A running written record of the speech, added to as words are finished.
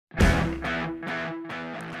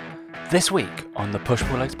This week on the Push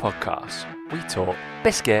Pull Legs podcast, we talk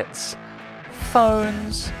biscuits,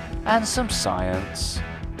 phones, and some science.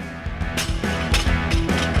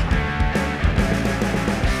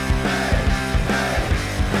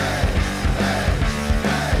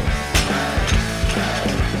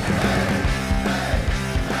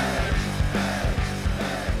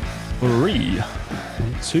 Three,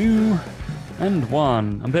 2, and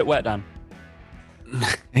 1. I'm a bit wet, Dan.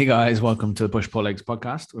 Hey guys, welcome to the Push Pull Legs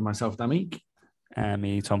podcast with myself, Damik. And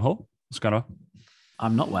me, Tom Hall. What's going on?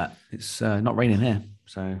 I'm not wet. It's not raining here,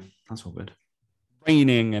 so that's all good.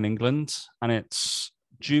 Raining in England, and it's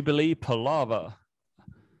Jubilee Palaver.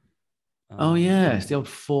 Oh yeah, it's the old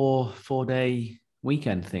four-day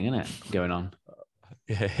weekend thing, isn't it? Going on.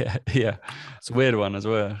 Yeah. It's a weird one as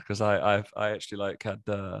well because I actually had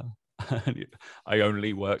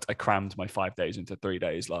I crammed my 5 days into 3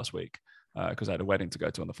 days last week because I had a wedding to go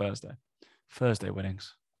to on the Thursday. Thursday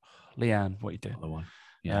weddings. Leanne, what are you doing? Not the one.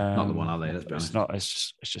 Yeah, not the one, are they? Let's be honest. It's not.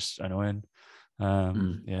 It's just annoying.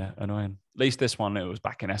 Yeah, annoying. At least this one, it was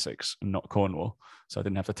back in Essex and not Cornwall, so I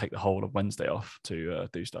didn't have to take the whole of Wednesday off to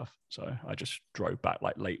do stuff. So I just drove back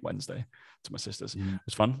late Wednesday to my sister's. It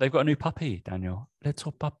was fun. They've got a new puppy, Daniel.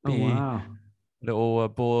 Little puppy. Oh wow. Little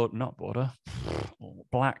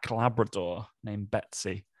black Labrador named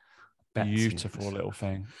Betsy. Beautiful little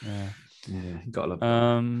thing. Yeah. Yeah, got to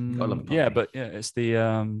love yeah, but yeah, it's the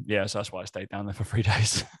so that's why I stayed down there for 3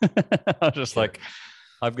 days. I was just I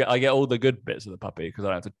get all the good bits of the puppy because I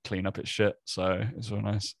don't have to clean up its shit, so it's real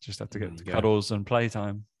nice. Just have to get to cuddles and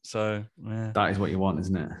playtime. So yeah, that is what you want,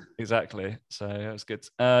 isn't it? Exactly. So yeah, it's good.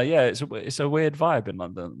 It's a weird vibe in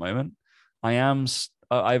London at the moment.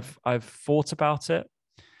 I've thought about it,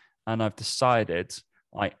 and I've decided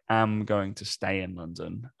I am going to stay in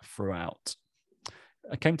London throughout.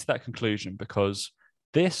 I came to that conclusion because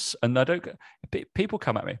people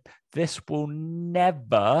come at me, this will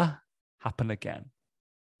never happen again.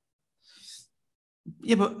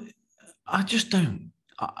 Yeah, but I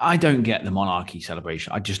don't get the monarchy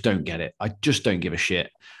celebration. I just don't get it. I just don't give a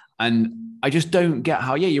shit. And I just don't get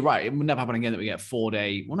how, you're right. It will never happen again that we get 4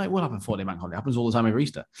 day. Well, no, it will happen 4 day bank holiday. It happens all the time over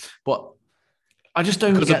Easter. But I just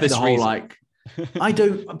don't get the whole reason. I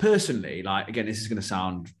don't personally, again, this is going to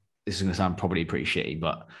sound probably pretty shitty,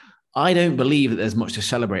 but I don't believe that there's much to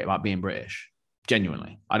celebrate about being British.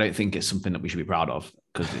 Genuinely. I don't think it's something that we should be proud of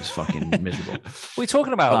because it's fucking miserable. We're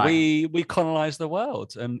talking about we colonized the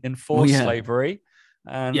world and enforced slavery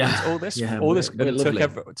and all this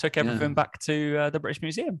took everything back to the British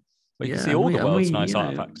Museum. We can see all the world's nice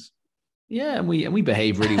artifacts. Yeah, and we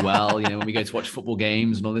behave really well, when we go to watch football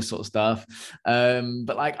games and all this sort of stuff.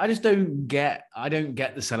 But I just don't get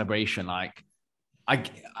the celebration.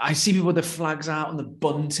 I see people with the flags out and the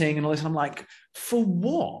bunting and all this, and I'm like, for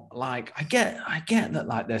what? I get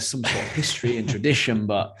that there's some sort of history and tradition,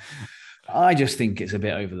 but I just think it's a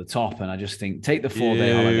bit over the top. And I just think take the 4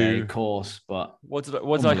 day holiday, of course. But what did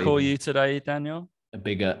I call you today, Daniel? A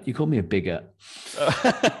bigot. You called me a bigot.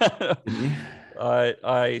 Didn't you?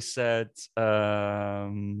 I said,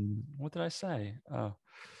 what did I say?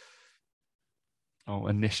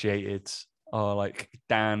 Initiated.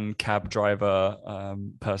 Dan cab driver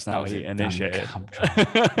personality initiated.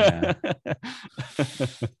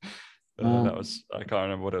 That was I can't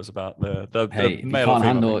remember what it was about. If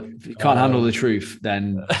you can't handle the truth,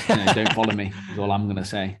 then don't follow me. Is all I'm gonna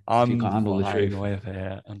say. If you can't handle the truth. With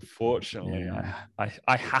it. Unfortunately,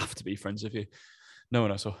 I have to be friends with you. No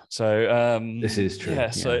one else will. So this is true.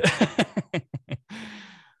 Yeah. So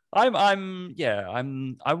I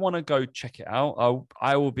want to go check it out.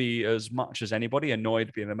 I will be as much as anybody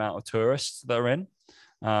annoyed by the amount of tourists that are in.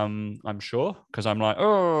 I'm sure because I'm like,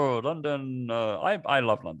 London. I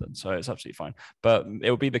love London, so it's absolutely fine. But it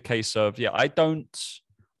will be the case of I don't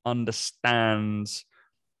understand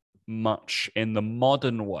much in the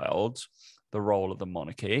modern world the role of the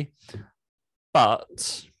monarchy,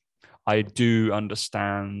 but I do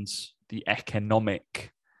understand the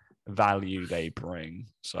economic value they bring.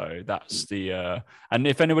 So that's and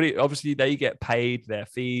if anybody, obviously they get paid their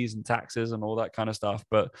fees and taxes and all that kind of stuff,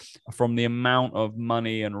 but from the amount of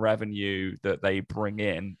money and revenue that they bring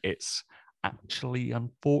in, it's actually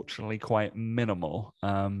unfortunately quite minimal.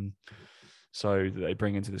 So they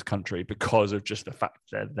bring into this country because of just the fact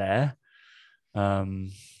they're there.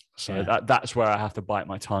 That's where I have to bite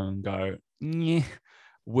my tongue and go,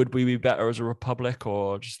 would we be better as a republic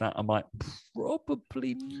or just that? I'm like,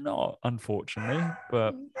 probably not, unfortunately.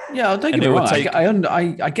 But yeah, don't get and me it would wrong.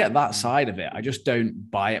 take- I get that side of it. I just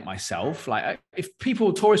don't buy it myself. Like, if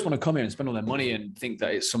tourists want to come here and spend all their money and think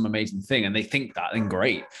that it's some amazing thing, and they think that, then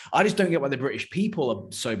great. I just don't get why the British people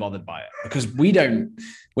are so bothered by it, because we're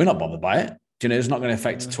not bothered by it. Do you know, it's not going to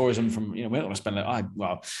affect tourism from, you know, we're not going to spend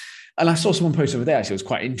and I saw someone post over there, so it was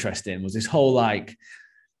quite interesting, was this whole like,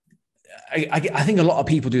 I think a lot of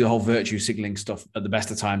people do the whole virtue signaling stuff at the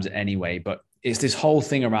best of times anyway, but it's this whole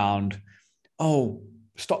thing around, oh,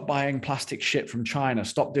 stop buying plastic shit from China,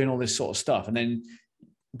 stop doing all this sort of stuff. And then,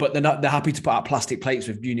 but they're happy to put out plastic plates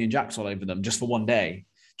with Union Jacks all over them just for one day.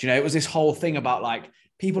 Do you know, it was this whole thing about like,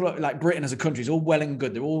 people like Britain as a country is all well and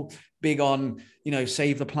good. They're all big on, you know,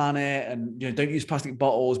 save the planet and, you know, don't use plastic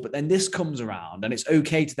bottles. But then this comes around and it's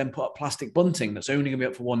okay to then put up plastic bunting that's only going to be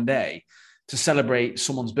up for one day to celebrate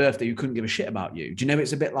someone's birthday who couldn't give a shit about you. Do you know,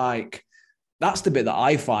 it's a bit like, that's the bit that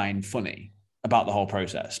I find funny about the whole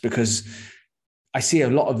process, because I see a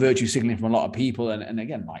lot of virtue signaling from a lot of people. And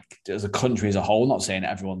again, like as a country as a whole, not saying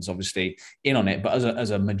everyone's obviously in on it, but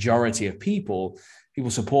as a majority of people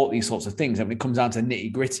support these sorts of things. And when it comes down to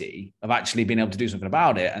nitty gritty of actually being able to do something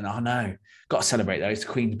about it, and no, got to celebrate though, it's the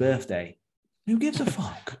Queen's birthday. Who gives a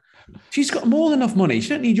fuck? She's got more than enough money. She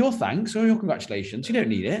don't need your thanks or your congratulations. You don't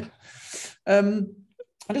need it.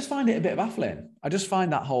 I just find it a bit baffling. I just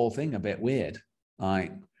find that whole thing a bit weird.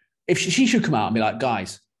 Like, if she should come out and be like,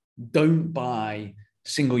 guys, don't buy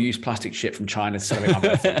single-use plastic shit from China to celebrate my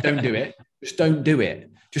birthday. Don't do it. Just don't do it.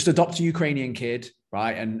 Just adopt a Ukrainian kid,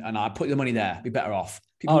 right? And I put the money there. Be better off.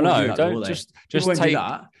 People don't just take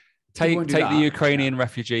that. Take the Ukrainian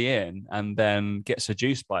refugee in and then get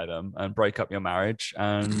seduced by them and break up your marriage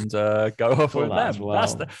and go off with them.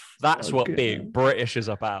 Well. That's what good, being man. British is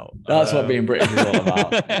about. That's what being British is all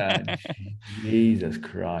about. Yeah. Jesus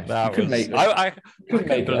Christ! I couldn't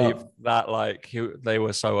believe that. Like they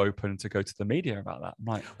were so open to go to the media about that. I'm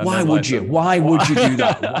like, why would you? Why would you do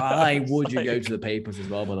that? Why would you go to the papers as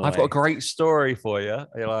well? By the way, I've got a great story for you.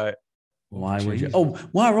 You're like. Why would you? Oh,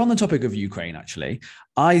 while we're on the topic of Ukraine, actually,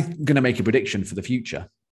 I'm going to make a prediction for the future.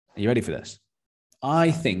 Are you ready for this?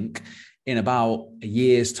 I think in about a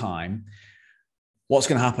year's time, what's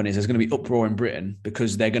going to happen is there's going to be uproar in Britain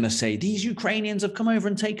because they're going to say, these Ukrainians have come over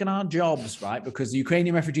and taken our jobs, right? Because the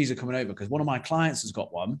Ukrainian refugees are coming over, because one of my clients has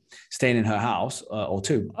got one staying in her house or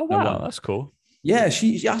two. Oh, wow. That's cool. Yeah,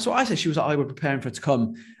 that's what I said. She was like, we're preparing for her to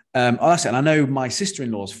come. And I know my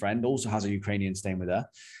sister-in-law's friend also has a Ukrainian staying with her.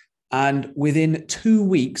 And within 2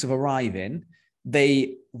 weeks of arriving,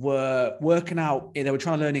 they were working out. They were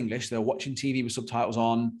trying to learn English. They were watching TV with subtitles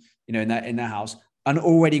on, you know, in their house, and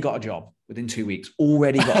already got a job within 2 weeks.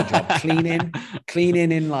 Already got a job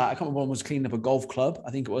cleaning in, like, I can't remember, one was cleaning up a golf club.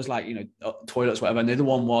 I think it was, like, you know, toilets, whatever. And the other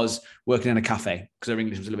one was working in a cafe because their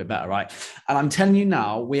English was a little bit better, right? And I'm telling you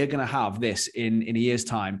now, we're going to have this in a year's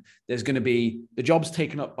time. There's going to be the jobs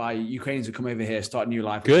taken up by Ukrainians who come over here, start a new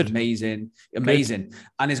life. Good. Amazing. Good.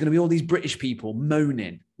 And there's going to be all these British people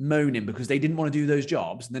moaning because they didn't want to do those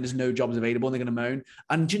jobs. And then there's no jobs available and they're going to moan.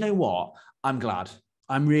 And do you know what? I'm glad.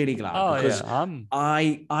 I'm really glad because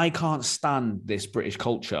I can't stand this British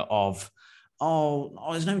culture of,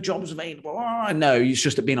 there's no jobs available. No, it's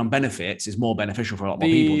just that being on benefits is more beneficial for a lot more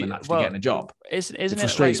people than actually getting a job. Isn't it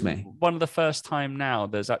frustrates me. One of the first time now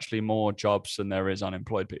there's actually more jobs than there is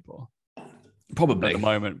unemployed people. Probably at the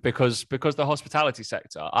moment because the hospitality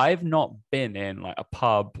sector. I've not been in like a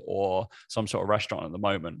pub or some sort of restaurant at the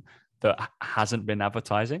moment that hasn't been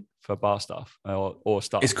advertising for bar staff or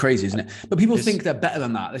staff. It's crazy, isn't it? But people think they're better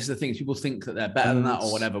than that. This is the thing. People think that they're better than that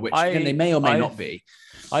or whatever, which again, they may or may not be.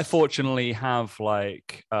 I fortunately have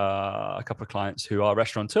like a couple of clients who are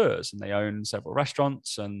restaurateurs and they own several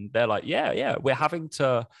restaurants, and they're like, yeah, we're having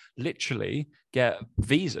to literally get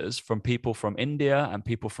visas from people from India and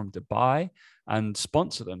people from Dubai and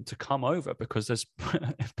sponsor them to come over because there's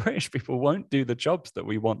British people won't do the jobs that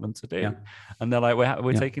we want them to do. Yeah. And they're like,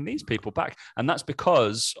 we're taking these people back. And that's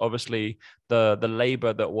because obviously the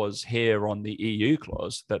labor that was here on the EU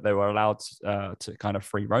clause that they were allowed to kind of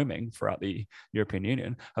free roaming throughout the European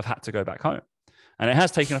Union have had to go back home. And it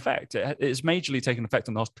has taken effect. It's majorly taken effect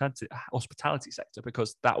on the hospitality sector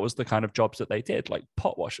because that was the kind of jobs that they did, like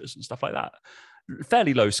pot washers and stuff like that.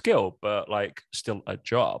 Fairly low skill, but like still a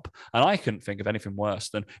job. And I couldn't think of anything worse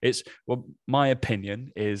than my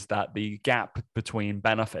opinion is that the gap between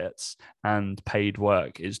benefits and paid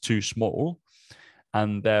work is too small.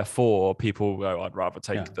 And therefore people go, I'd rather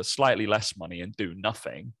take the slightly less money and do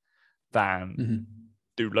nothing than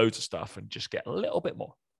do loads of stuff and just get a little bit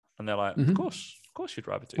more. And they're like, of course, Of course, you'd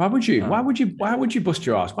rather do. Why would you? Why would you bust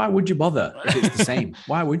your ass? Why would you bother if it's the same?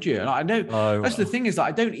 Why would you? And I know that's the thing is that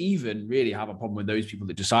I don't even really have a problem with those people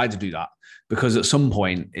that decide to do that, because at some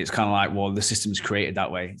point it's kind of like, well, the system's created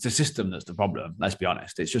that way. It's the system that's the problem. Let's be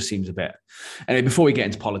honest. It just seems a bit. Anyway, before we get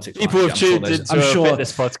into politics, people have tuned into a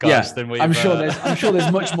fitness podcast than we. I'm sure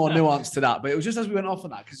there's much more nuance to that. But it was just as we went off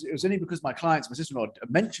on that, because it was only because my sister-in-law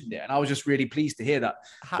mentioned it, and I was just really pleased to hear that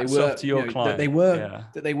Hats off to your client.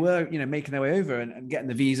 that they were making their way over and getting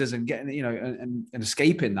the visas and getting and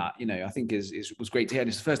escaping that, I think was great to hear. And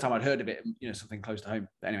it's the first time I'd heard of it, something close to home.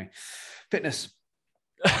 But anyway, fitness.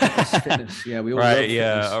 Yeah, we all right.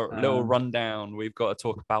 Yeah, a little rundown. We've got to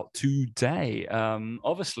talk about today.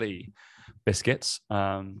 Obviously, biscuits.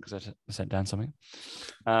 Because I sent down something.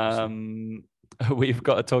 We've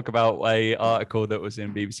got to talk about a article that was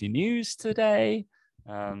in BBC News today,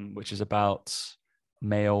 which is about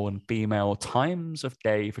male and female times of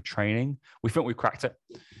day for training. We think we cracked it.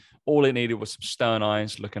 All it needed was some stern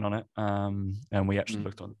eyes looking on it, and we actually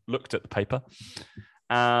looked at the paper.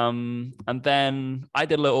 And then I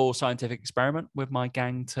did a little scientific experiment with my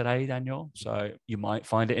gang today, Daniel. So you might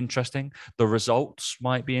find it interesting. The results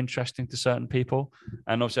might be interesting to certain people.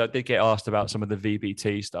 And obviously, I did get asked about some of the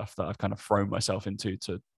VBT stuff that I've kind of thrown myself into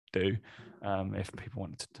to do. If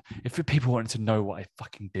people wanted to know what I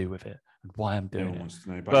fucking do with it and why I'm doing it.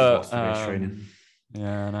 But training.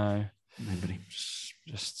 Yeah, I know. Nobody.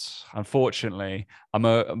 Just unfortunately,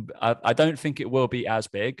 I don't think it will be as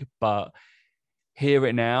big, but hear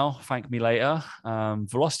it now, thank me later.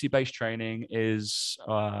 Velocity-based training is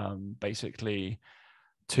basically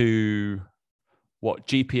to what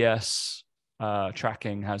GPS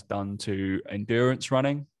tracking has done to endurance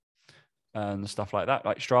running and stuff like that,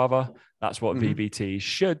 like Strava. That's what VBT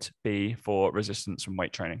should be for resistance and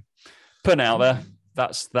weight training. Putting it out there,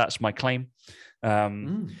 that's my claim.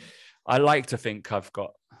 I like to think I've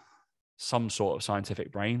got some sort of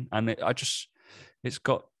scientific brain, and it just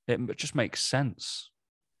makes sense,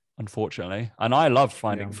 unfortunately. And I love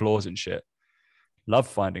finding flaws in shit.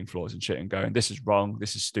 And going, this is wrong,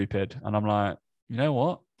 this is stupid. And I'm like, you know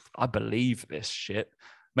what? I believe this shit.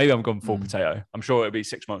 Maybe I'm going full potato. I'm sure it'll be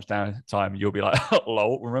 6 months down the time. You'll be like,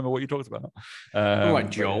 lol, remember what you talked about. All right,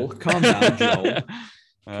 Joel, calm down, Joel.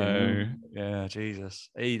 Yeah, Jesus.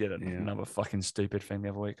 He did another fucking stupid thing the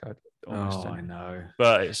other week. I know.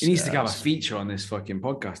 But he needs to have a feature on this fucking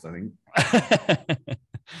podcast, I think.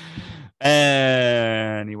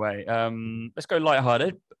 Anyway, let's go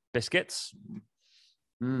lighthearted. Biscuits.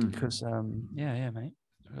 Because, mate.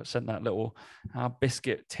 I sent that little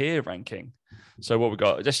biscuit tier ranking. So what we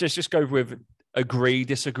got? Let's just go with agree,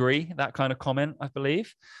 disagree, that kind of comment, I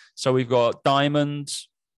believe. So we've got diamond,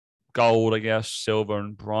 gold, I guess, silver,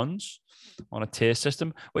 and bronze on a tier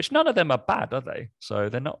system, which none of them are bad, are they? So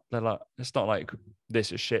they're like, it's not like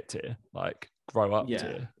this is shit tier, like grow up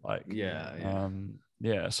tier. Like,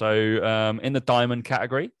 So in the diamond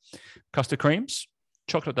category, custard creams,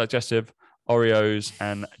 chocolate digestive, Oreos,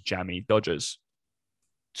 and jammy Dodgers.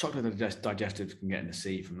 Chocolate digestive can get in the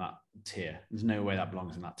C from that tier. There's no way that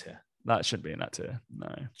belongs in that tier. That shouldn't be in that tier. No.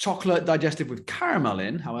 Chocolate digestive with caramel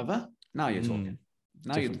in, however, now you're talking.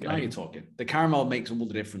 Now you're talking. The caramel makes all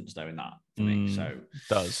the difference, though, in that for me. So it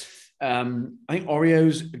does. I think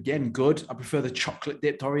Oreos, again, good. I prefer the chocolate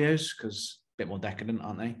dipped Oreos because a bit more decadent,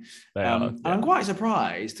 aren't they? And I'm quite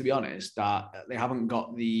surprised, to be honest, that they haven't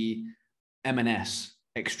got the M&S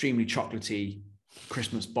extremely chocolatey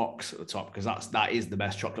Christmas box at the top, because that is the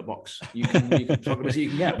best chocolate box you can chocolate biscuit you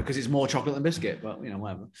can get, because it's more chocolate than biscuit. But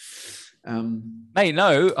whatever. Mate,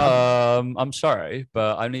 no, I'm sorry,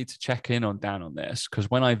 but I need to check in on this,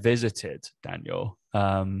 because when I visited, Daniel,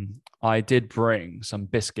 I did bring some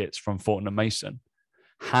biscuits from Fortnum Mason.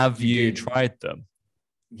 Have you tried them?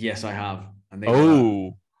 Yes, I have. And they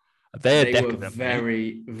were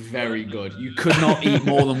very, very good. You could not eat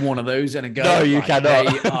more than one of those in a go. No, you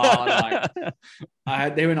cannot.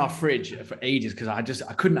 They were in our fridge for ages because I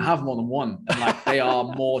couldn't have more than one. And they are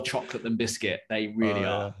more chocolate than biscuit. They really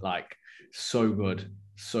are so good,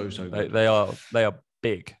 so good. They are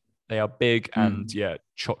big. They are big and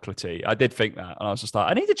chocolatey. I did think that, and I was just like,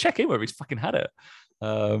 I need to check in where he's fucking had it.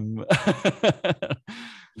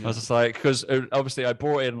 I was just like, because obviously I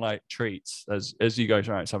brought in like treats as you go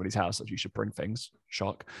around somebody's house that you should bring things.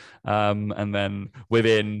 Shock. And then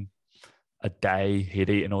within a day, he'd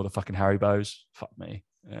eaten all the fucking Haribos. Fuck me.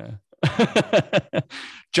 Yeah.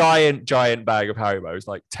 giant bag of Haribos,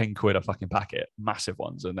 like 10 quid a fucking packet, massive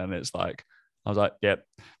ones. And then it's like, I was like, yep,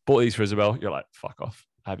 bought these for Isabel. You're like, fuck off.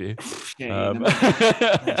 Have you? Getting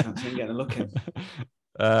looking.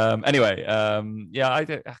 Anyway, I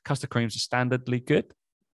did. Custard creams are standardly good.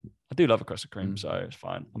 I do love a crusted cream, so it's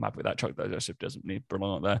fine. I'm happy with that. Chocolate digestive doesn't need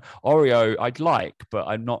belong up there. Oreo, I'd like, but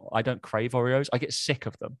I don't crave Oreos. I get sick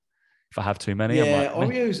of them if I have too many. Yeah, I'm like,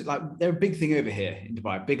 Oreos, like they're a big thing over here in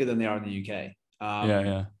Dubai, bigger than they are in the UK.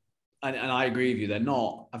 yeah. And I agree with you. They're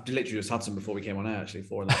not. I've literally just had some before we came on air. Actually,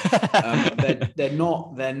 4 of them.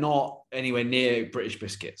 They're not anywhere near British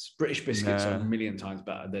biscuits. British biscuits are a million times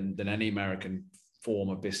better than any American form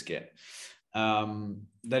of biscuit.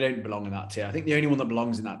 They don't belong in that tier. I think the only one that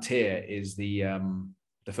belongs in that tier is the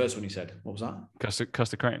first one you said. What was that?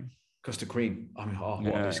 Custard cream. Custard cream. I mean, what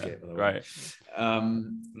a biscuit. By the way. Right.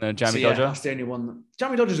 No, Jammy Dodger. Dodger. That's the only one.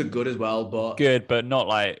 Jammy Dodgers are good as well, but good, but not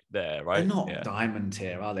like there, right? They're not diamond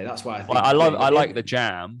tier, are they? That's why I think I like the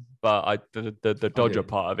jam, but the Dodger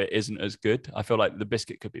part of it isn't as good. I feel like the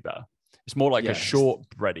biscuit could be better. It's more like a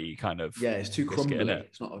shortbready kind of. Yeah, it's too crumbly.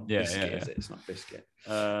 It's not a biscuit, is it? It's not biscuit.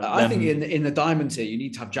 I think in the diamond tier, you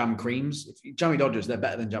need to have jam creams. Jammy Dodgers, they're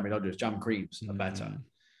better than Jammy Dodgers. Jam creams are better.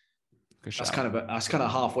 That's kind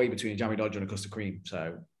of halfway between a Jammy Dodger and a custard cream.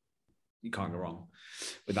 So you can't go wrong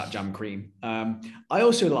with that jam cream. I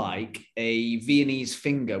also like a Viennese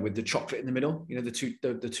finger with the chocolate in the middle. You know, the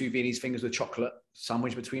two Viennese fingers with chocolate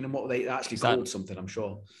sandwich between them. What were they actually called? Something, I'm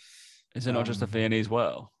sure. Is it not just a Viennese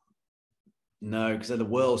whirl? No, because they're the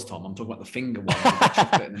whirls, Tom. I'm talking about the finger one with the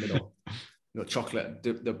chocolate in the middle. You've got chocolate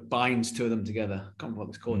that binds two of them together. I can't remember what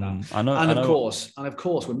it's called now. I know. Of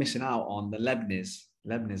course, we're missing out on the Lebanese.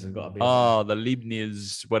 Lebanese have got to be. Oh, the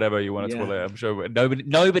Leibniz, whatever you want to call it. I'm sure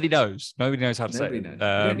nobody knows. Nobody knows how to say it. You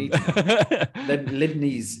don't need to know.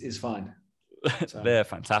 Leibniz is fine. So. They're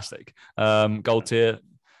fantastic. Gold tier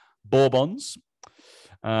Bourbons,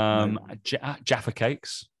 Jaffa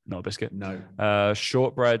cakes, not a biscuit. No.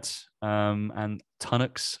 Shortbread, and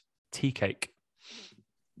Tunnock's tea cake.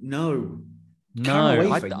 No. Caramel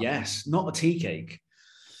wafer, yes, not a tea cake.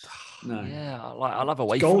 No. Yeah, I love a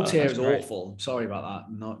wafer. Gold tier is awful. Sorry about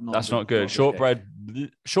that. Not that's not good.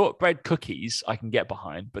 Shortbread cookies I can get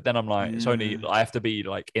behind, but then I'm like, it's only I have to be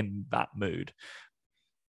like in that mood.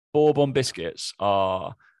 Bourbon biscuits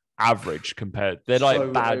are average compared. They're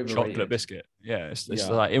like bad overrated. Chocolate biscuit. Yeah, it's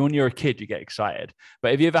like when you're a kid you get excited.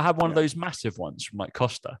 But have you ever had one of those massive ones from like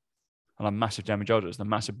Costa? And I'm massive Jammy Dodgers, the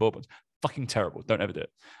massive Bourbons. Fucking terrible. Don't ever do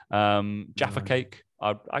it. Jaffa cake.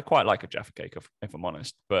 I quite like a Jaffa cake if I'm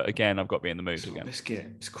honest, but again, I've got to be in the mood again.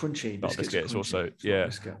 Biscuit, it's crunchy. Not biscuit. It's also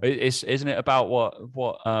It's isn't it about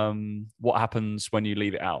what happens when you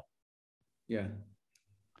leave it out? Yeah.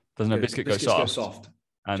 Doesn't a biscuit go soft?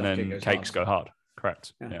 And then cakes go hard.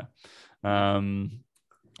 Correct. Yeah.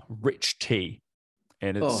 Rich tea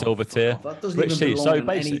in a silver tier. Rich tea, so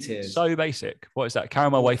basic. So basic. What is that?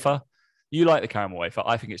 Caramel wafer. You like the caramel wafer?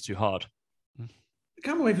 I think it's too hard. The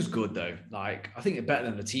caramel wafer's good though. Like I think it's better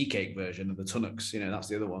than the tea cake version of the Tunnocks. You know, that's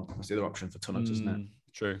the other one. That's the other option for Tunnocks, isn't it?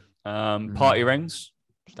 True. Party rings,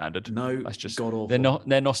 standard. No, that's just god awful.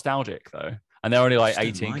 They're nostalgic though, and they're only like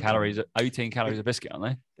 18 calories. 18 calories a biscuit, aren't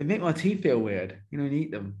they? They make my teeth feel weird. You know, when you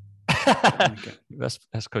eat them. That's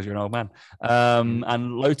because you're an old man.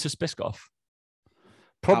 And Lotus Biscoff,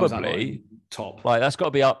 probably top. Like that's got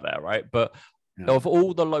to be up there, right? But of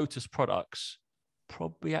all the Lotus products,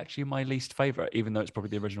 probably actually my least favorite, even though it's probably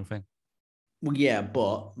the original thing. Well, yeah,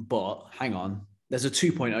 but hang on. There's a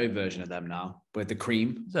 2.0 version of them now with the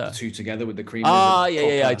cream, the two together with the cream.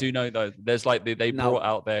 Yeah, I do know though. There's like they brought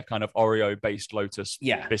out their kind of Oreo-based Lotus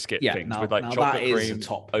biscuit things with like chocolate cream,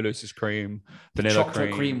 top. Lotus cream, vanilla cream.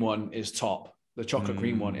 Chocolate cream one is top. The chocolate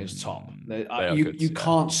cream one is top. You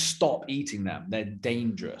can't stop eating them. They're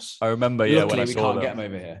dangerous. I remember, when I saw them. we can't get them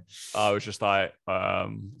over here. I was just like, I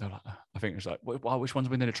think it was like, which ones are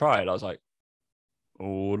we going to try? And I was like,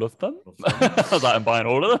 all of them. I was like, I'm buying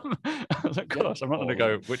all of them. I was like, gosh, I'm not going to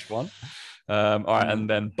go which one. All right, and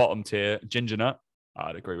then bottom tier, ginger nut.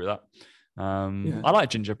 I'd agree with that. I like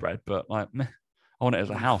gingerbread, but like, meh, I want it as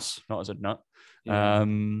a house, not as a nut. Yeah.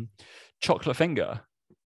 Chocolate finger.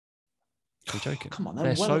 Are you joking? Come on,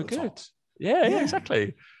 they're so good. Yeah,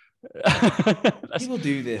 exactly. People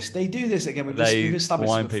do this. They do this again. We've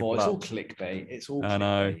established before. It's all clickbait. It's all. I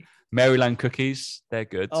know. Maryland cookies, they're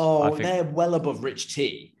good. Oh, they're well above rich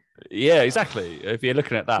tea. Yeah, exactly. If you're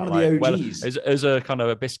looking at that, as a kind of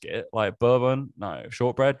a biscuit, like bourbon, no.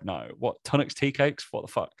 Shortbread, no. What Tunnock's tea cakes? What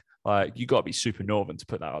the fuck? Like you got to be super northern to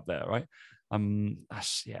put that up there, right?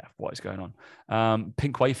 What is going on?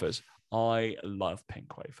 Pink wafers. I love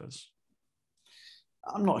pink wafers.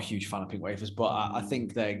 I'm not a huge fan of pink wafers, but I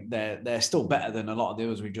think they're still better than a lot of the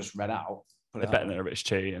others we just read out. They're better than a rich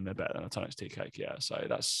tea, and they're better than a Tunnock's tea cake. Yeah, so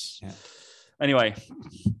that's anyway.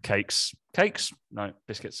 Cakes, no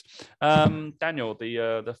biscuits. Daniel,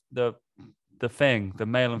 the thing, the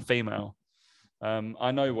male and female,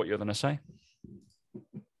 I know what you're going to say.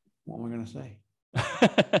 What am I going to say?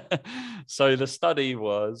 So the study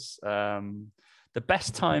was the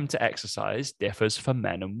best time to exercise differs for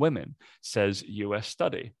men and women, says US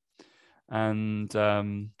study. And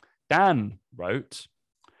Dan wrote,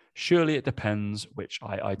 surely it depends which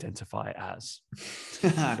I identify as.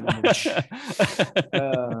 I'm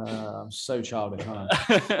so childish, aren't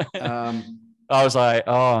I? I was like,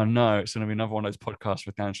 oh no, it's going to be another one of those podcasts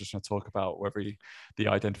where Dan's just going to talk about whether the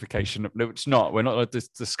identification. No, it's not. We're not going to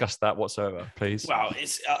discuss that whatsoever, please. Well,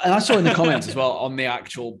 and I saw in the comments as well on the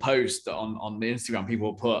actual post on the Instagram,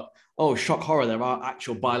 people put, oh, shock horror, there are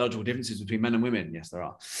actual biological differences between men and women. Yes, there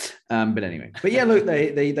are. But anyway, but yeah, look,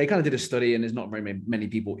 they kind of did a study, and there's not very many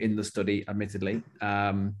people in the study, admittedly.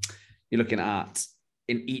 You're looking at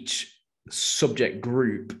in each subject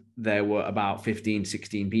group, there were about 15,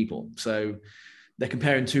 16 people. So they're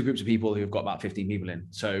comparing two groups of people who've got about 15 people in.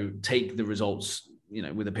 So take the results,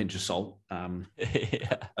 with a pinch of salt,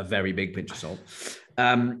 a very big pinch of salt.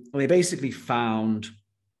 They basically found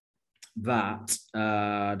that,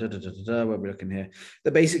 where we're looking here,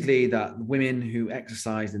 that basically that women who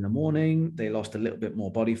exercised in the morning, they lost a little bit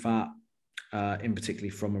more body fat, in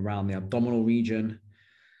particularly from around the abdominal region.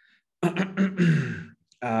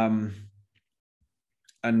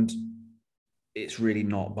 And it's really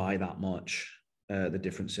not by that much, the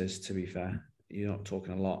differences, to be fair. You're not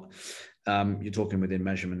talking a lot. You're talking within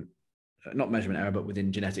not measurement error, but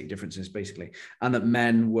within genetic differences, basically. And that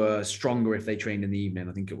men were stronger if they trained in the evening,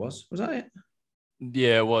 I think it was. Was that it?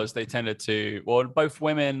 Yeah, it was. They tended to, well, both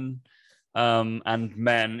women and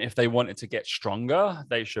men, if they wanted to get stronger,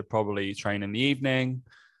 they should probably train in the evening.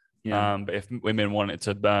 Yeah. But if women wanted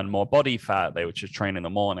to burn more body fat, they would just train in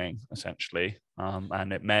the morning, essentially.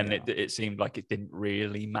 And it seemed like it didn't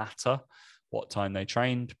really matter what time they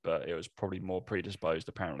trained, but it was probably more predisposed,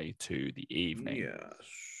 apparently, to the evening. Yes.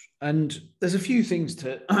 And there's a few things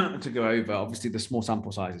to go over. Obviously, the small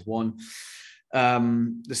sample size is one.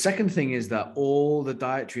 The second thing is that all the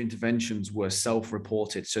dietary interventions were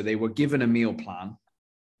self-reported. So they were given a meal plan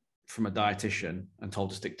from a dietitian and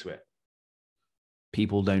told to stick to it.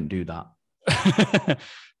 People don't do that.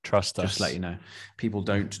 Trust us. Just let you know, people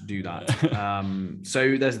don't do that.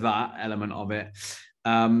 So there's that element of it.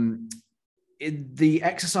 The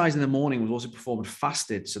exercise in the morning was also performed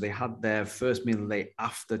fasted. So they had their first meal of the day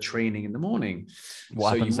after training in the morning.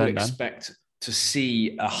 What happens so you would then, expect to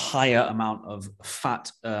see a higher amount of fat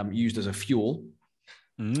used as a fuel,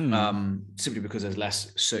 simply because there's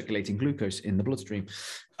less circulating glucose in the bloodstream.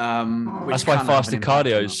 That's why fasted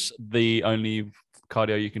cardio is the only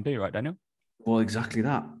cardio you can do, right, Daniel? Well, exactly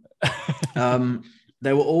that.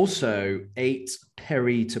 There were also 8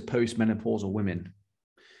 peri to postmenopausal women,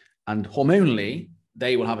 and hormonally,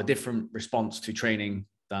 they will have a different response to training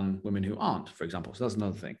than women who aren't, for example. So that's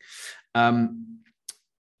another thing. And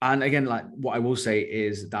again, like what I will say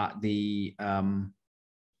is that the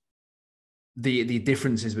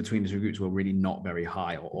differences between the two groups were really not very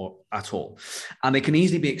high or at all. And they can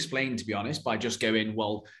easily be explained, to be honest, by just going,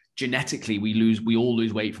 well, genetically, we all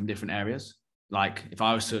lose weight from different areas. Like if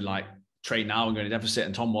I was to train now and go into deficit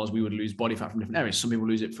and Tom was, we would lose body fat from different areas. Some people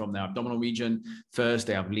lose it from their abdominal region first.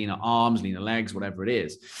 They have leaner arms, leaner legs, whatever it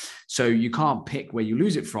is. So you can't pick where you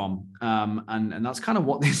lose it from. And that's kind of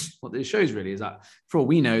what this shows really, is that for all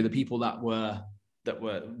we know, the people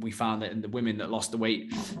we found that in the women that lost the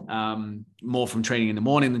weight more from training in the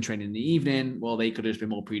morning than training in the evening, well, they could have been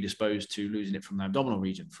more predisposed to losing it from the abdominal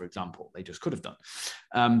region, for example. They just could have done.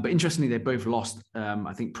 But interestingly, they both lost,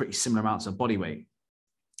 I think, pretty similar amounts of body weight,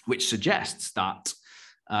 which suggests that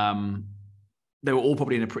they were all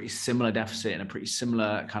probably in a pretty similar deficit and a pretty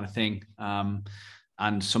similar kind of thing.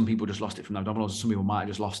 And some people just lost it from their abdominals. Some people might have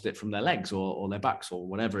just lost it from their legs or their backs or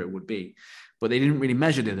whatever it would be. But they didn't really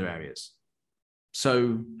measure the other areas.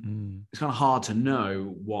 So it's kind of hard to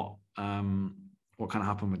know what kind of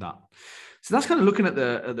happened with that. So that's kind of looking at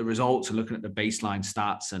the results and looking at the baseline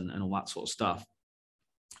stats and all that sort of stuff.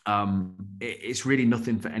 It's really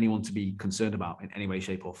nothing for anyone to be concerned about in any way,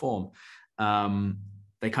 shape or form.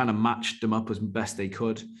 They kind of matched them up as best they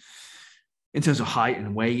could in terms of height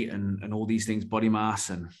and weight and all these things, body mass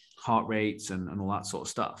and heart rates and all that sort of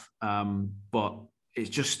stuff. But it's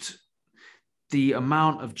just the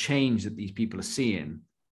amount of change that these people are seeing,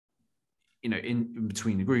 in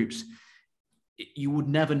between the groups. You would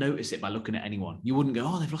never notice it by looking at anyone. You wouldn't go,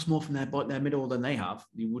 oh, they've lost more from their middle than they have.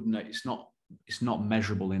 You wouldn't know. It's not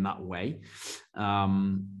measurable in that way.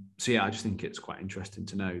 So yeah, I just think it's quite interesting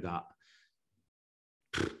to know that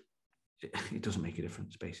it doesn't make a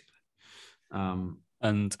difference, basically.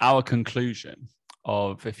 And our conclusion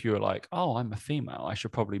of if you were like, oh, I'm a female, I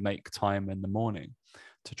should probably make time in the morning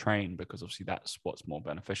to train because obviously that's what's more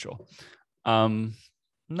beneficial.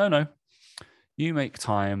 No. You make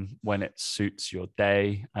time when it suits your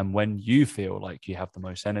day and when you feel like you have the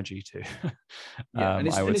most energy to. Yeah, and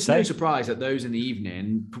it's say no surprise that those in the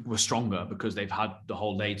evening were stronger because they've had the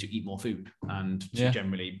whole day to eat more food and to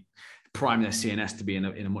generally prime their CNS to be in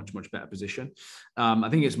a much better position. I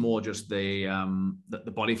think it's more just the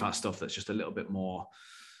body fat stuff that's just a little bit more,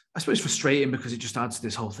 I suppose, frustrating because it just adds to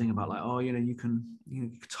this whole thing about like, oh, you can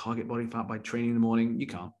target body fat by training in the morning. You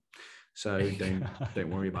can't. So don't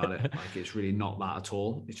worry about it. Like, it's really not that at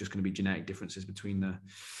all. It's just going to be genetic differences between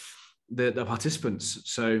the participants.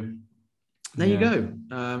 So there you go.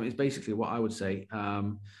 It's basically what I would say.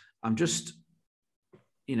 I'm just,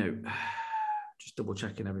 just double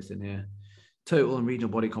checking everything here. Total and regional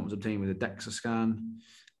body comp was obtained with a DEXA scan.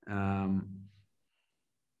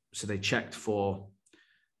 So they checked for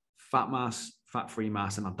fat mass, fat-free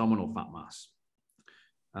mass, and abdominal fat mass.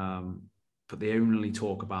 But they only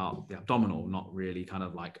talk about the abdominal, not really kind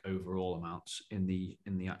of like overall amounts in the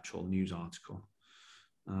actual news article.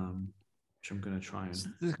 Which I'm going to try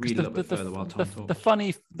and read a little bit further while Tom talks.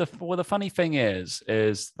 The funny thing is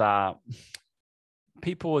that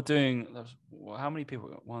people are doing, how many people?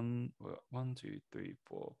 1, 2, 3,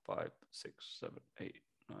 4, 5, 6, 7, 8,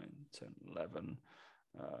 9, 10, 11,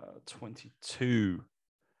 22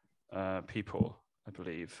 people, I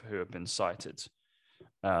believe, who have been cited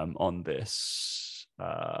on this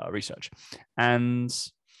research. And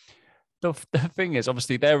the thing is,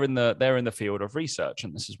 obviously, they're in the field of research,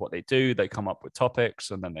 and this is what they do. They come up with topics,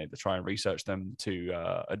 and then they try and research them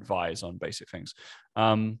to advise on basic things.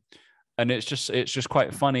 And it's just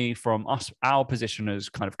quite funny from us, our position as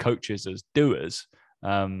kind of coaches, as doers,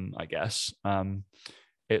 I guess.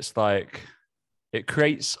 It's like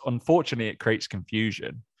unfortunately, it creates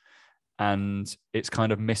confusion, and it's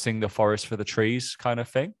kind of missing the forest for the trees kind of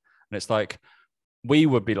thing. And it's like, we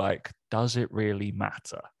would be like, does it really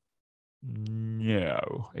matter?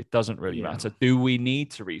 No, it doesn't really matter. Do we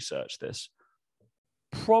need to research this?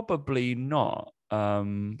 Probably not.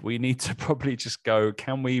 We need to probably just go,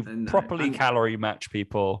 can we properly calorie match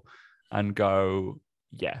people and go,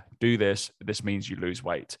 yeah, do this. This means you lose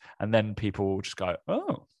weight. And then people will just go,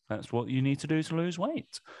 oh, that's what you need to do to lose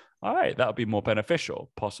weight. All right, that would be more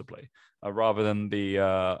beneficial, possibly, rather than the,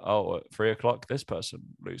 at 3 o'clock, this person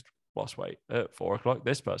lost weight. At 4 o'clock,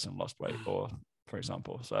 this person lost weight, or for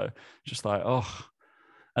example. So just like, oh,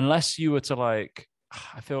 unless you were to like,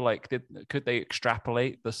 I feel like, could they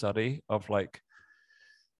extrapolate the study of like,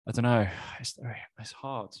 I don't know. It's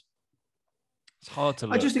hard. It's hard to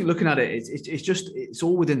look. I just think looking at it, it's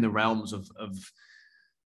all within the realms of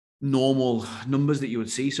normal numbers that you would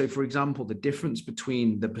see. So for example, the difference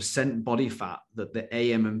between the percent body fat that the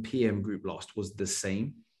AM and PM group lost was the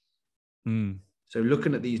same. So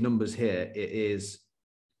looking at these numbers here, it is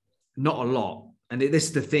not a lot. And this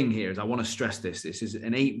is the thing here, is I want to stress this. This is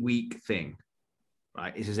an 8-week thing,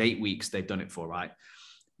 right? This is 8 weeks they've done it for, right?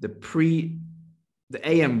 The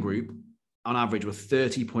AM group on average were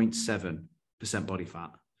 30.7% body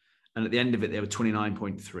fat. And at the end of it, they were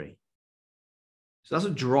 29.3. So that's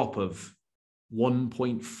a drop of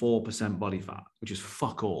 1.4% body fat, which is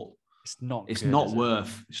fuck all. It's not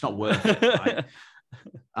worth it, right?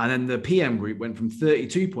 And then the PM group went from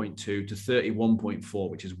 32.2 to 31.4,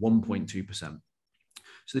 which is 1.2%.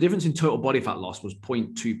 So the difference in total body fat loss was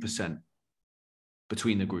 0.2%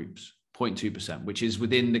 between the groups, 0.2%, which is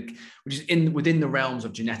within the realms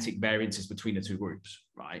of genetic variances between the two groups,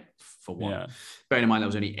 right? For one. Yeah. Bearing in mind there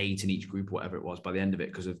was only 8 in each group, or whatever it was, by the end of it,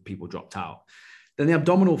 because of people dropped out. Then the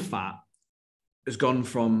abdominal fat has gone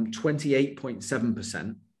from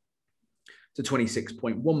 28.7% to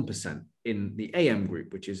 26.1% in the AM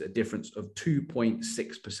group, which is a difference of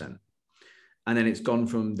 2.6%. And then it's gone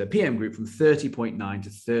from the PM group from 30.9 to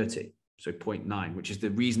 30, so 0.9, which is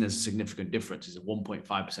the reason there's a significant difference, is a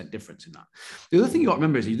 1.5% difference in that. The other thing you got to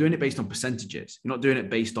remember is you're doing it based on percentages. You're not doing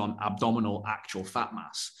it based on abdominal actual fat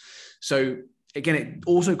mass. So again, it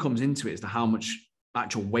also comes into it as to how much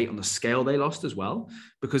actual weight on the scale they lost as well,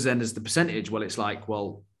 because then there's the percentage. Well, it's like,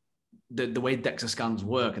 well, the way DEXA scans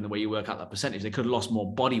work and the way you work out that percentage, they could have lost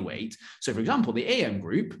more body weight. So for example, the AM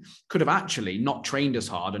group could have actually not trained as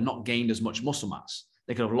hard and not gained as much muscle mass.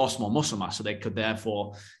 They could have lost more muscle mass. So they could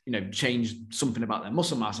therefore, change something about their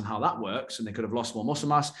muscle mass and how that works. And they could have lost more muscle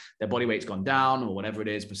mass. Their body weight's gone down, or whatever it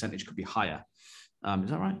is, percentage could be higher. Is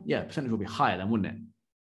that right? Yeah, percentage will be higher then, wouldn't it?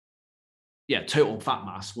 total fat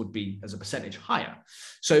mass would be as a percentage higher.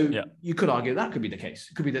 So you could argue that could be the case.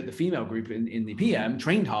 It could be that the female group in the PM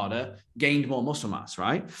trained harder, gained more muscle mass,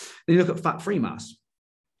 right? Then you look at fat-free mass,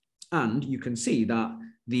 and you can see that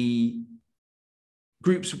the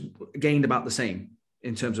groups gained about the same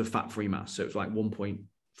in terms of fat-free mass. So it's like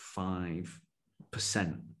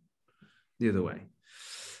 1.5% the other way.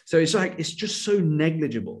 So it's like, it's just so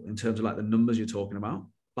negligible in terms of like the numbers you're talking about.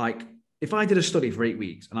 Like if I did a study for 8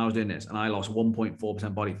 weeks and I was doing this and I lost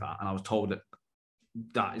 1.4% body fat and I was told that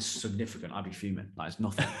that is significant, I'd be fuming. Like it's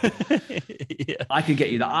nothing. I could get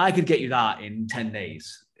you that. I could get you that in 10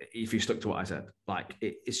 days if you stuck to what I said. Like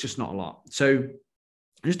it's just not a lot. So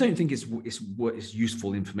I just don't think it's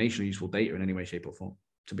useful information or useful data in any way, shape or form,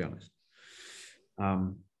 to be honest.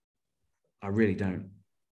 I really don't.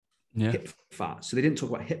 Yeah. Hip fat. So they didn't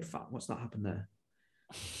talk about hip fat. What's that happened there?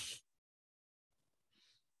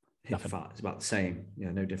 Hip fat is about the same.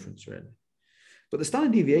 Yeah, no difference really. But the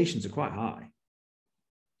standard deviations are quite high.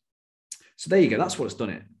 So there you go. That's what's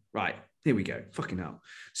done it. Right. Here we go. Fucking hell.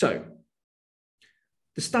 So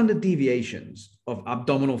the standard deviations of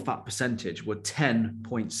abdominal fat percentage were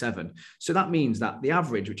 10.7. So that means that the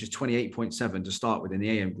average, which is 28.7 to start with in the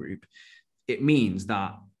AM group, it means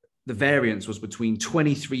that the variance was between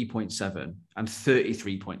 23.7 and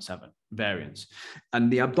 33.7 variance.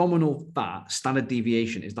 And the abdominal fat standard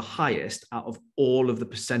deviation is the highest out of all of the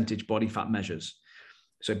percentage body fat measures.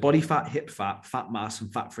 So body fat, hip fat, fat mass,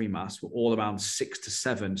 and fat-free mass were all around 6 to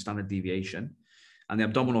 7 standard deviation. And the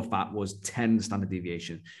abdominal fat was 10 standard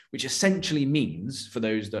deviation, which essentially means, for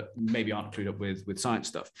those that maybe aren't clued up with science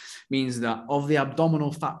stuff, means that of the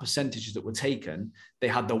abdominal fat percentages that were taken, they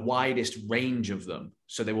had the widest range of them.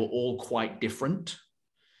 So they were all quite different,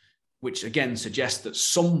 which again suggests that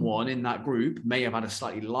someone in that group may have had a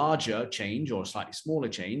slightly larger change or a slightly smaller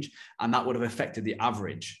change, and that would have affected the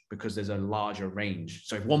average because there's a larger range.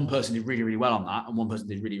 So if one person did really, really well on that and one person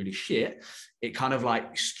did really, really shit, it kind of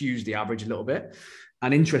like skews the average a little bit.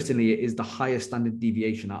 And interestingly, it is the highest standard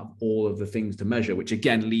deviation out of all of the things to measure, which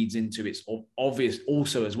again leads into it's obvious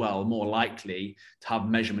also as well, more likely to have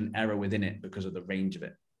measurement error within it because of the range of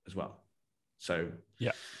it as well. So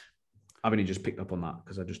yeah. I've only just picked up on that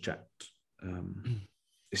because I just checked.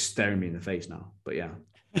 It's staring me in the face now, but yeah,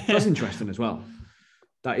 that's interesting as well.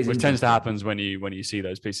 That is. Which tends to happen when you see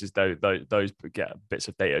those pieces, those get bits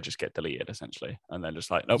of data just get deleted essentially, and then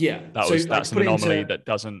just like, nope, yeah, that's an anomaly that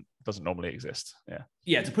doesn't normally exist. Yeah.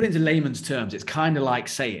 Yeah. To put it into layman's terms, it's kind of like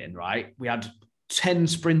saying, right, we had 10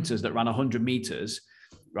 sprinters that ran 100 meters.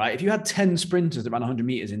 Right. If you had 10 sprinters that ran 100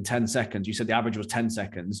 meters in 10 seconds, you said the average was 10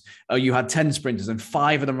 seconds. Or you had 10 sprinters and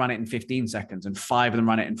 5 of them ran it in 15 seconds and 5 of them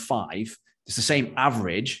ran it in 5. It's the same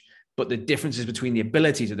average, but the differences between the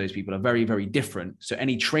abilities of those people are very, very different. So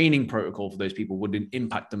any training protocol for those people would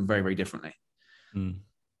impact them very, very differently.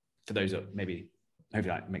 For those that maybe,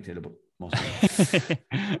 hopefully that makes it a little bit more sense.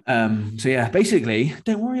 So yeah, basically,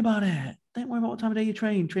 don't worry about it. Don't worry about what time of day you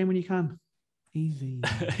train. Train when you can. Easy.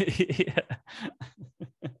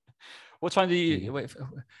 What time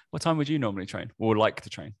what time would you normally train or like to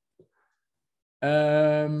train?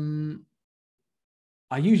 I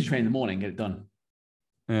usually train in the morning, get it done.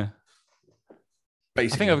 Yeah.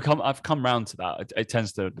 Basically. I think I've come round to that. It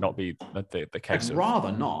tends to not be the case. I'd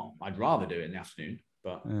rather not. I'd rather do it in the afternoon.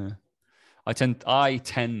 But I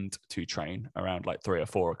tend to train around like 3 or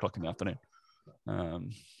 4 o'clock in the afternoon.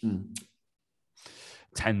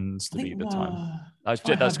 Tends to be the time.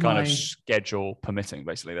 That's kind of schedule permitting,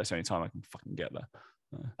 basically. That's the only time I can fucking get there.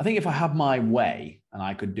 I think if I had my way and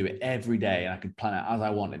I could do it every day and I could plan it as I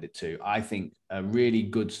wanted it to, I think a really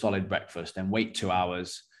good solid breakfast, then wait 2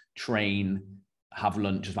 hours, train, have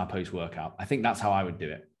lunch as my post-workout. I think that's how I would do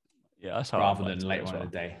it. Yeah, that's how rather than later on in the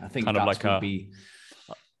day. I think kind that of like would be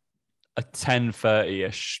a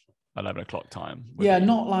 10:30-ish. 11 o'clock time. Yeah,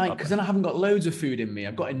 not like, because then I haven't got loads of food in me.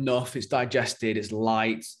 I've got enough. It's digested. It's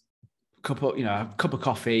light. A cup of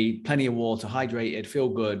coffee, plenty of water, hydrated, feel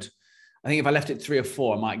good. I think if I left it 3 or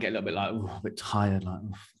 4, I might get a little bit like, a bit tired. Like,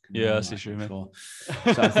 yeah, that's true. So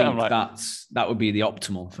I think that would be the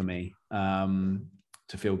optimal for me to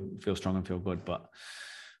feel strong and feel good. But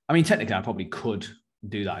I mean, technically, I probably could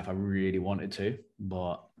do that if I really wanted to,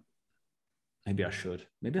 but maybe I should.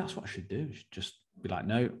 Maybe that's what I should do. I should just be like,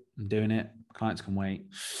 no, I'm doing it. Clients can wait.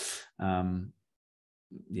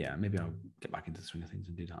 Yeah, maybe I'll get back into the swing of things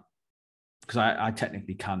and do that. Because I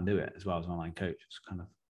technically can do it as well as an online coach. It's kind of,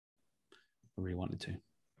 I really wanted to.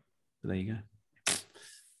 But there you go.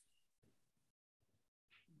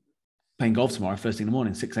 Playing golf tomorrow, first thing in the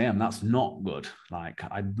morning, 6 a.m. That's not good. Like,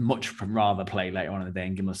 I'd much rather play later on in the day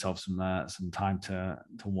and give myself some time to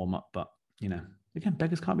warm up. But, you know, Again,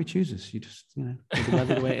 beggars can't be choosers. You just, with the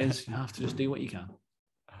weather the way it is, you have to just do what you can.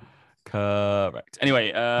 Correct.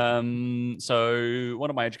 Anyway, so one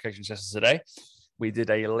of my education sessions today, we did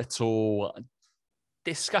a little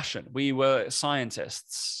discussion. We were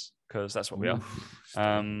scientists because that's what we are.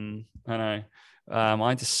 I know.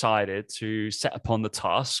 I decided to set upon the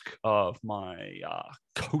task of my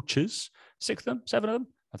coaches, 6 of them, 7 of them,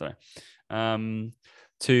 I don't know,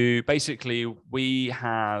 to basically, we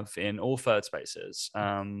have in all third spaces,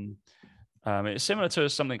 it's similar to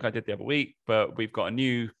something I did the other week, but we've got a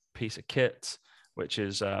new piece of kit, which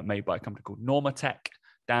is made by a company called Normatec.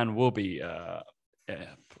 Dan will be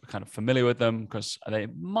kind of familiar with them because they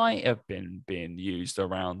might have been being used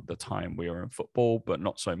around the time we were in football, but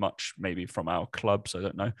not so much maybe from our clubs. I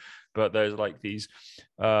don't know. But there's like these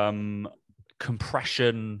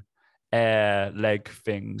compression air leg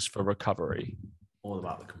things for recovery. All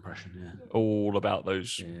about the compression, yeah. All about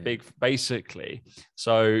those big, basically.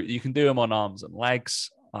 So you can do them on arms and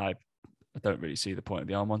legs. I don't really see the point of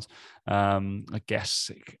the arm ones. I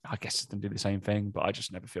guess it can do the same thing, but I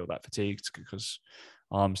just never feel that fatigued because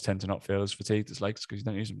arms tend to not feel as fatigued as legs because you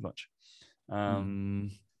don't use them much.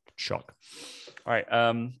 Shock. All right.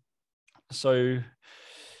 So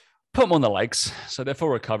put them on the legs. So they're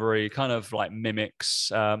for recovery, kind of like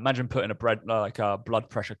mimics. Imagine putting a blood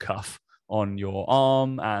pressure cuff on your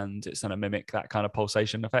arm, and it's going to mimic that kind of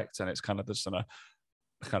pulsation effect. And it's kind of just going to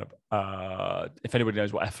if anybody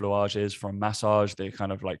knows what effleurage is from massage, they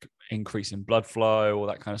kind of like increase in blood flow, all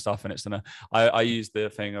that kind of stuff. And it's gonna, I use the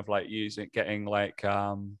thing of like getting like,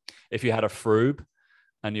 if you had a froob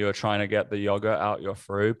and you were trying to get the yogurt out your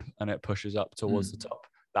froob and it pushes up towards the top,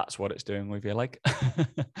 that's what it's doing with your leg.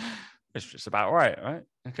 It's just about right?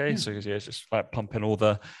 Okay. So it's just like pumping all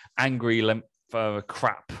the angry lymph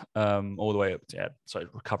crap all the way up to so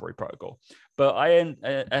recovery protocol. But I in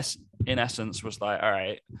essence was like, all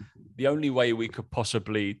right, the only way we could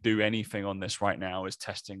possibly do anything on this right now is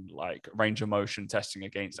testing like range of motion testing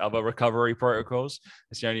against other recovery protocols.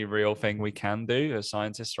 It's the only real thing we can do as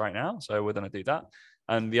scientists right now, so we're going to do that.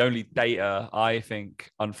 And the only data I think,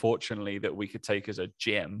 unfortunately, that we could take as a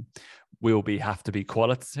gym will have to be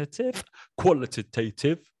qualitative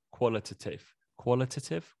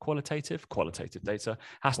data.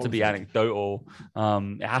 Has to be anecdotal.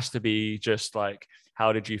 It has to be just like,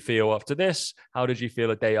 how did you feel after this? How did you feel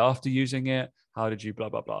a day after using it? How did you blah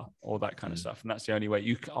blah blah, all that kind of stuff. And that's the only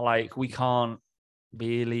way we can't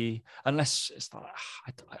really, unless it's like,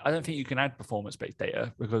 I don't think you can add performance-based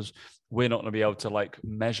data because we're not going to be able to like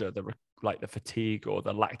measure the fatigue or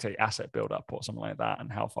the lactate acid buildup or something like that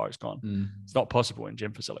and how far it's gone. It's not possible in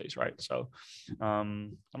gym facilities, right? So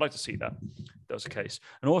I'd like to see that was the case.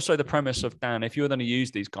 And also the premise of, Dan, if you were going to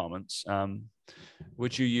use these garments,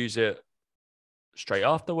 would you use it straight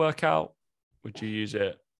after workout? Would you use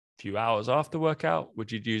it a few hours after workout?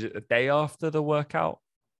 Would you use it the day after the workout?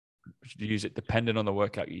 Would you use it depending on the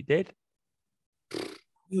workout you did? You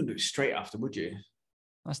wouldn't do it straight after, would you?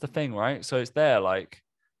 That's the thing, right? So it's there like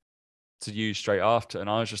to use straight after. And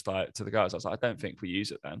I was just like, to the guys, I was like, I don't think we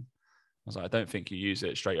use it then. I was like, I don't think you use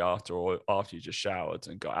it straight after or after you just showered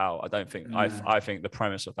and got out. I don't think, I think the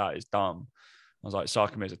premise of that is dumb. I was like,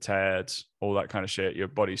 sarcomeres are teared, all that kind of shit. Your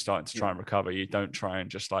body's starting to try and recover. You don't try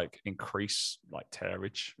and just like increase like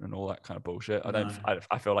tearage and all that kind of bullshit.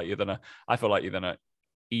 I feel like you're gonna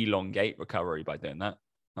elongate recovery by doing that.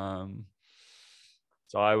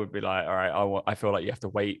 So I would be like, all right, I feel like you have to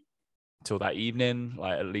wait till that evening,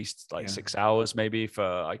 like at least like 6 hours maybe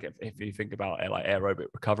for like, if you think about like aerobic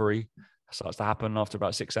recovery starts to happen after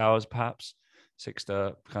about 6 hours, perhaps 6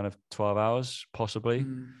 to kind of 12 hours possibly.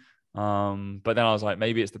 But then I was like,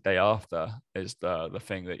 maybe it's the day after is the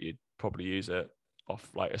thing that you'd probably use it off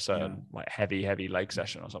like a certain like heavy leg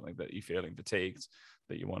session or something that you're feeling fatigued,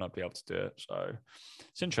 that you want to be able to do it. So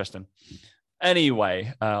it's interesting.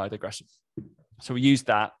 Anyway, I digress. So we used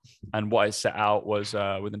that, and what I set out was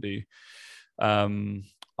we're going to do,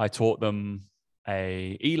 I taught them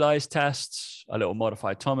a Eli's test, a little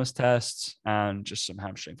modified Thomas test, and just some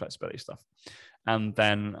hamstring flexibility stuff. And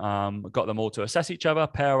then got them all to assess each other,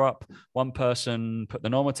 pair up. One person put the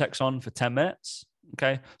Normatec on for 10 minutes.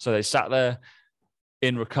 Okay. So they sat there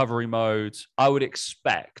in recovery mode. I would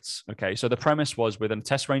expect, okay, so the premise was with a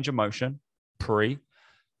test range of motion,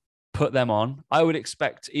 put them on. I would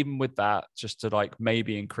expect, even with that, just to like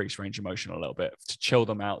maybe increase range of motion a little bit, to chill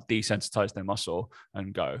them out, desensitize their muscle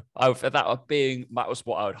and go. That was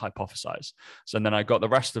what I would hypothesize. So then I got the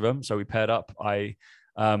rest of them. So we paired up.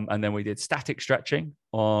 And then we did static stretching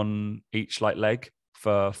on each like leg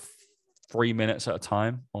for 3 minutes at a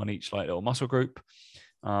time on each like little muscle group.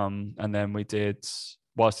 And then we did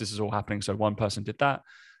whilst this is all happening. So one person did that.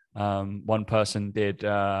 One person did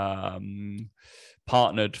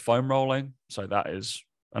partnered foam rolling. So that is,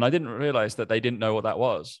 and I didn't realize that they didn't know what that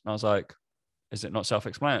was. And I was like, is it not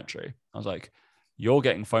self-explanatory? I was like, you're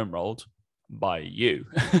getting foam rolled by you,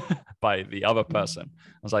 by the other person.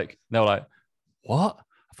 I was like, they were like, what?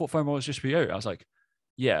 I thought foam roll was just for you. I was like,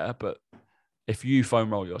 yeah, but if you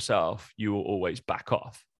foam roll yourself, you will always back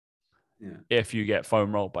off. Yeah. If you get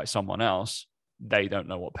foam rolled by someone else, they don't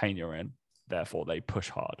know what pain you're in. Therefore, they push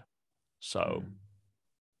hard. So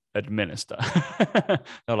administer.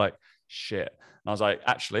 They're like, shit. And I was like,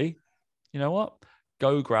 actually, you know what?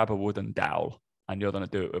 Go grab a wooden dowel, and you're going to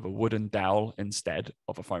do it with a wooden dowel instead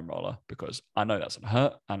of a foam roller, because I know that's going to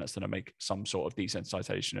hurt and it's going to make some sort of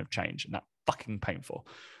desensitization of change, and that's fucking painful.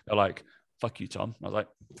 They're like, fuck you, Tom. I was like,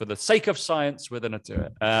 for the sake of science, we're going to do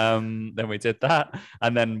it. Then we did that.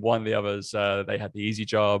 And then one of the others, they had the easy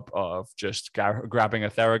job of just grabbing a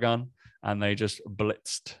Theragun, and they just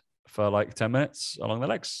blitzed for like 10 minutes along the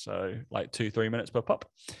legs. So like 2-3 minutes per pop.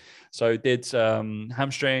 So did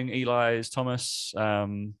hamstring, Eli's, Thomas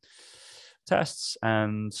tests.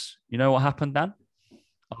 And you know what happened, Dan?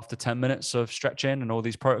 After 10 minutes of stretching and all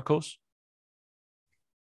these protocols?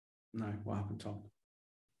 No, what happened, Tom?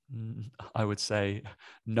 I would say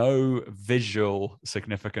no visual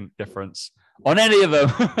significant difference on any of them.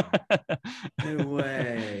 No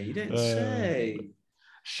way. You don't say.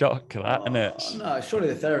 Shock that, isn't it? No,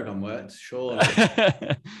 surely the Theragun worked. Surely.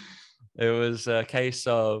 It was a case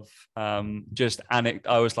of just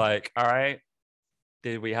I was like, all right,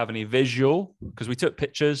 did we have any visual? Because we took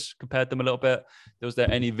pictures, compared them a little bit. Was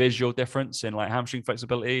there any visual difference in like hamstring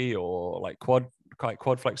flexibility or like quad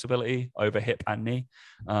flexibility over hip and knee?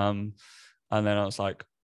 And then I was like,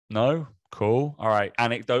 no, cool. All right.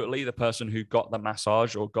 Anecdotally, the person who got the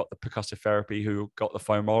massage or got the percussive therapy, who got the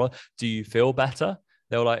foam roller, do you feel better?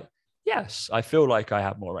 They were like, yes, I feel like I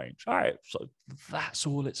have more range. All right. So that's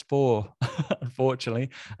all it's for, unfortunately.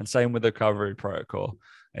 And same with the recovery protocol.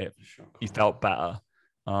 He felt better.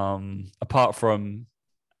 Apart from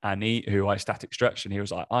Annie, who I static stretched, and he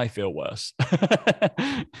was like, I feel worse.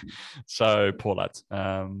 So poor lad.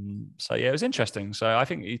 So yeah, it was interesting. So I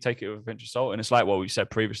think you take it with a pinch of salt, and it's like what we said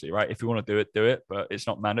previously, right? If you want to do it, do it, but it's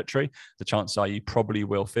not mandatory. The chances are you probably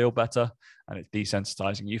will feel better, and it's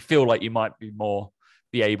desensitizing. You feel like you might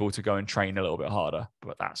be able to go and train a little bit harder,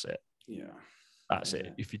 but that's it. Yeah. That's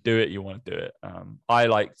it. If you do it, you want to do it. I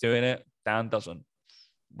like doing it. Dan doesn't.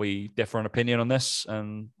 We differ on opinion on this,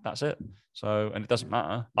 and that's it. So, and it doesn't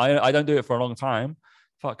matter. I don't do it for a long time.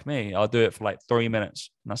 Fuck me. I'll do it for like 3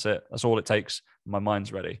 minutes, and that's it. That's all it takes. My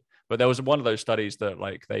mind's ready. But there was one of those studies that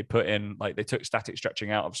like they put in, like they took static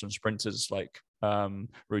stretching out of some sprinters like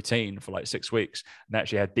routine for like 6 weeks, and they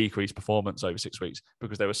actually had decreased performance over 6 weeks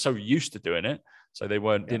because they were so used to doing it. So they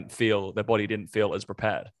their body didn't feel as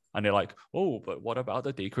prepared. And you're like, oh, but what about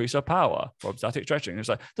the decrease of power from static stretching? It's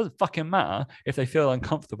like, it doesn't fucking matter if they feel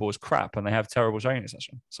uncomfortable as crap and they have terrible training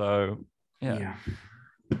session. So yeah.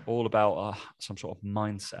 All about some sort of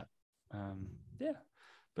mindset. Yeah.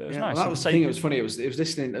 But it was nice. Well, that was the thing. It was funny. It was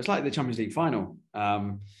listening. It was like the Champions League final.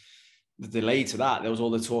 The delay to that, there was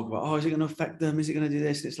all the talk about, oh, is it going to affect them? Is it going to do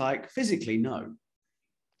this? And it's like, physically, no.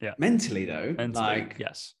 Yeah. Mentally, though, like,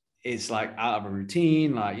 yes. It's like out of a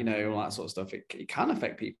routine, like, you know, all that sort of stuff. It can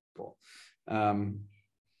affect people. So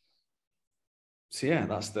yeah,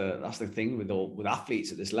 that's the thing with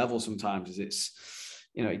athletes at this level. Sometimes is it's,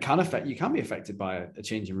 you know, you can be affected by a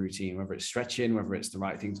change in routine, whether it's stretching, whether it's the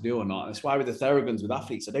right thing to do or not. That's why with the Theraguns with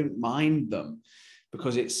athletes, I don't mind them,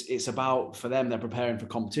 because it's about, for them, they're preparing for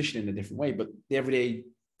competition in a different way. But the everyday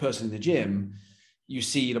person in the gym, you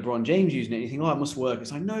see LeBron James using it, and you think, oh, it must work.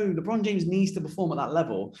 It's like, no, LeBron James needs to perform at that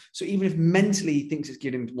level. So even if mentally he thinks it's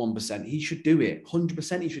giving him 1%, he should do it.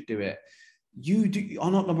 100% he should do it. You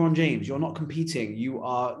are not LeBron James. You're not competing. You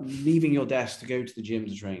are leaving your desk to go to the gym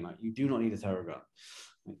to train. Like, you do not need a Theragun.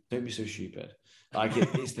 Like, don't be so stupid. Like,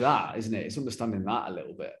 it's that, isn't it? It's understanding that a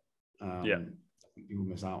little bit. People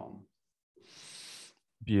miss out on.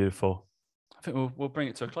 Beautiful. I think we'll bring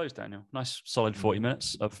it to a close, Daniel. Nice solid 40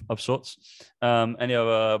 minutes of sorts. Any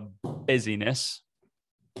other busyness?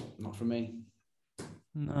 Not from me.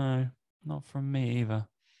 No, not from me either.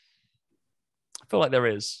 I feel like there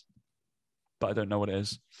is, but I don't know what it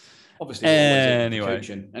is. Obviously, anyway,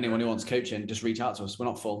 coaching. Anyone who wants coaching, just reach out to us. We're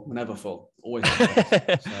not full. We're never full. Always.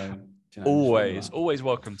 So, always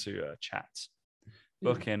welcome to chat.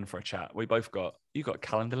 book in for a chat. You got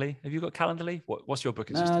Calendly. Have you got Calendly? What's your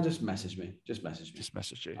booking Nah, system? just message me. Just message me. Just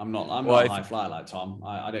message you. I'm not a high flyer like Tom.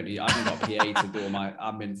 I haven't got a PA to do all my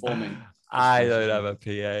admin for me. I don't have a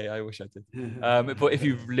PA. I wish I did. But if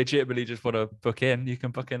you legitimately just want to book in, you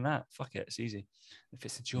can book in that. Fuck it, it's easy. If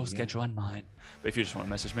it's into your schedule and mine. But if you just want to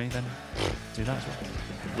message me, then do that as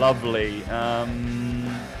well. Lovely.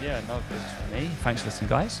 Yeah, no, that's for me. Thanks for listening,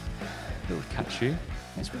 guys. We'll catch you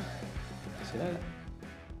next week. See you later.